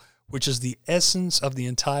Bible, which is the essence of the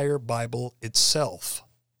entire Bible itself.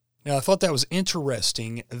 Now, I thought that was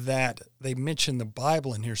interesting that they mentioned the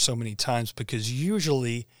Bible in here so many times, because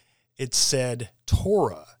usually it said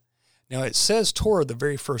Torah. Now, it says Torah the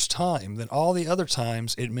very first time, then all the other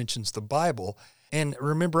times it mentions the Bible. And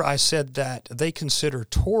remember, I said that they consider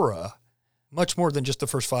Torah much more than just the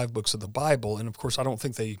first 5 books of the Bible. And of course, I don't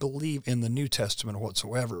think they believe in the New Testament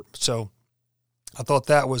whatsoever. So I thought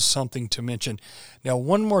that was something to mention. Now,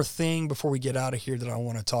 one more thing before we get out of here that I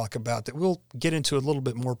want to talk about that we'll get into a little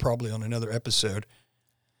bit more probably on another episode.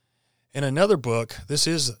 In another book, this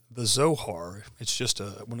is the Zohar. It's just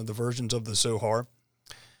one of the versions of the Zohar.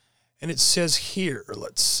 And it says here,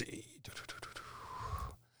 let's see.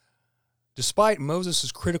 Despite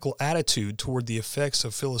Moses' critical attitude toward the effects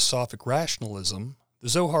of philosophic rationalism, the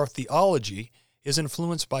Zohar theology is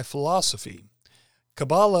influenced by philosophy.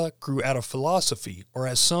 Kabbalah grew out of philosophy, or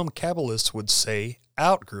as some Kabbalists would say,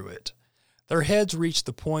 outgrew it. Their heads reached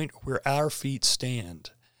the point where our feet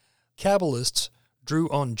stand. Kabbalists drew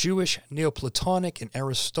on Jewish Neoplatonic and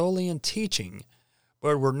Aristotelian teaching,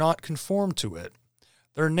 but were not conformed to it.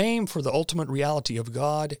 Their name for the ultimate reality of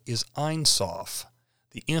God is Ein Sof,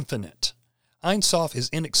 the infinite. Ein Sof is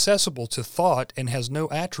inaccessible to thought and has no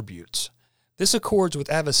attributes. This accords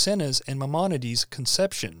with Avicenna's and Maimonides'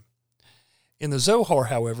 conception. In the Zohar,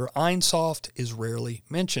 however, Ein Sof is rarely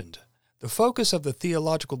mentioned. The focus of the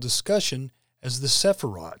theological discussion is the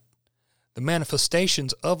Sephirot, the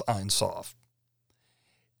manifestations of Ein Sof,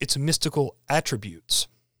 its mystical attributes.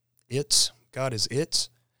 God is its.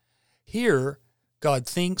 Here, God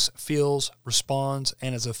thinks, feels, responds,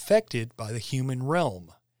 and is affected by the human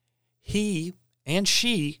realm. He and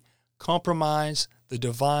she comprise the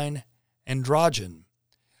divine androgen.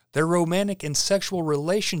 Their romantic and sexual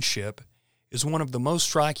relationship is one of the most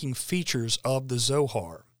striking features of the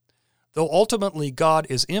Zohar. Though ultimately God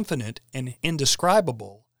is infinite and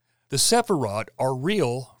indescribable, the Sephirot are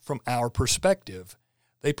real from our perspective.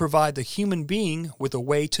 They provide the human being with a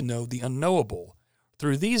way to know the unknowable.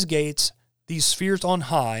 Through these gates, these spheres on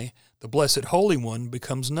high, the Blessed Holy One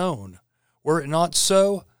becomes known. Were it not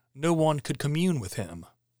so, no one could commune with him.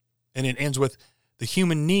 And it ends with, the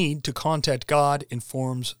human need to contact God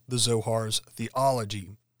informs the Zohar's theology.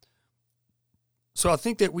 So I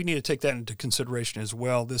think that we need to take that into consideration as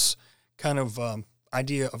well, this kind of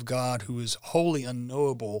idea of God who is wholly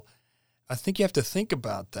unknowable. I think you have to think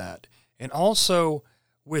about that. And also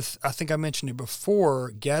with, I think I mentioned it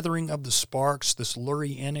before, gathering of the sparks, this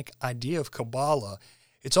Lurianic idea of Kabbalah,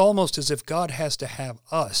 it's almost as if God has to have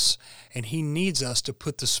us, and he needs us to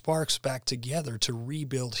put the sparks back together to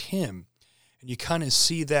rebuild him. And you kind of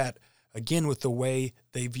see that, again, with the way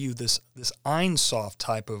they view this Ein Sof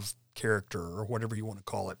type of character, or whatever you want to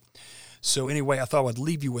call it. So anyway, I thought I'd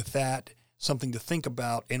leave you with that, something to think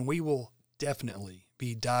about, and we will definitely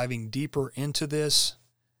be diving deeper into this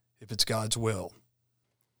if it's God's will.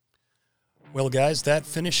 Well, guys, that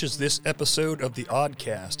finishes this episode of the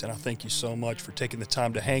Oddcast, and I thank you so much for taking the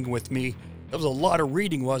time to hang with me. That was a lot of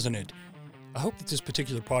reading, wasn't it? I hope that this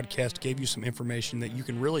particular podcast gave you some information that you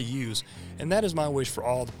can really use, and that is my wish for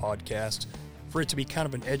all the podcasts, for it to be kind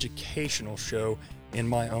of an educational show in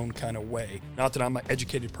my own kind of way. Not that I'm an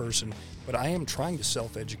educated person, but I am trying to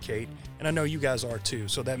self-educate, and I know you guys are too,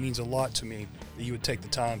 so that means a lot to me that you would take the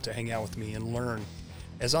time to hang out with me and learn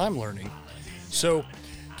as I'm learning. So,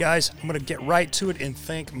 guys, I'm going to get right to it and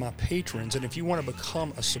thank my patrons, and if you want to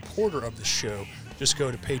become a supporter of the show, just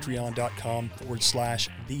go to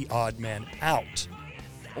patreon.com/TheOddManOut.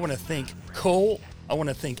 I want to thank Cole. I want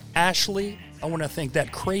to thank Ashley. I want to thank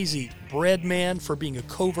that crazy bread man for being a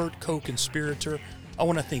covert co-conspirator. I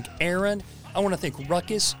want to thank Aaron. I want to thank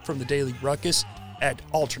Ruckus from the Daily Ruckus at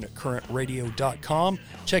alternatecurrentradio.com.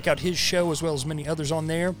 Check out his show as well as many others on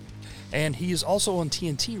there. And he is also on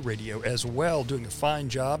TNT Radio as well, doing a fine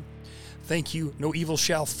job. Thank you, No Evil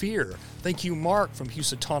Shall Fear. Thank you, Mark from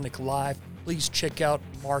Housatonic Live. Please check out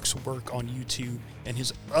Mark's work on YouTube and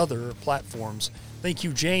his other platforms. Thank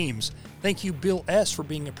you, James. Thank you, Bill S., for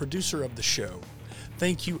being a producer of the show.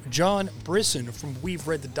 Thank you, John Brisson from We've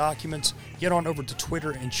Read the Documents. Get on over to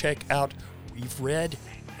Twitter and check out We've Read,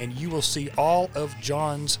 and you will see all of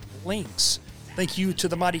John's links. Thank you to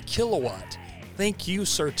the Mighty Kilowatt. Thank you,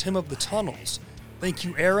 Sir Tim of the Tunnels. Thank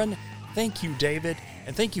you, Aaron. Thank you, David.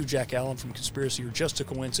 And thank you, Jack Allen from Conspiracy or Just a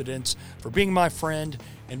Coincidence, for being my friend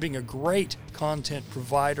and being a great content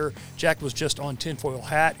provider. Jack was just on Tinfoil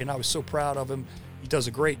Hat, and I was so proud of him. He does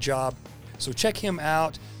a great job. So check him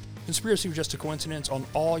out, Conspiracy or Just a Coincidence, on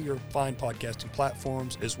all your fine podcasting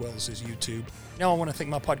platforms, as well as his YouTube. Now I want to thank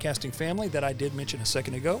my podcasting family that I did mention a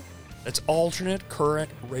second ago. That's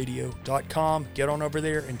alternatecurrentradio.com. Get on over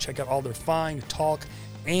there and check out all their fine talk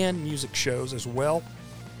and music shows as well.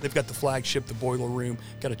 They've got the flagship, the Boiler Room.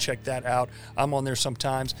 Got to check that out. I'm on there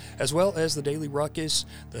sometimes, as well as the Daily Ruckus,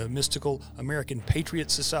 the Mystical American Patriot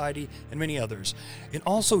Society, and many others. And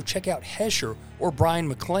also check out Hesher, or Brian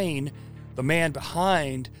McLean, the man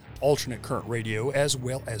behind Alternate Current Radio, as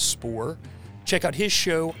well as Spore. Check out his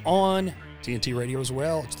show on TNT Radio as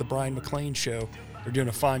well. It's the Brian McLean Show. They're doing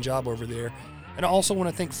a fine job over there. And I also want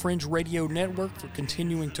to thank Fringe Radio Network for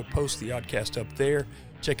continuing to post the Oddcast up there.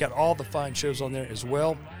 Check out all the fine shows on there as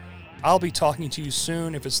well. I'll be talking to you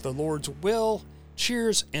soon if it's the Lord's will.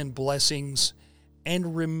 Cheers and blessings.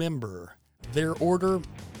 And remember, their order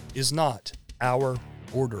is not our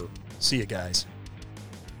order. See you guys.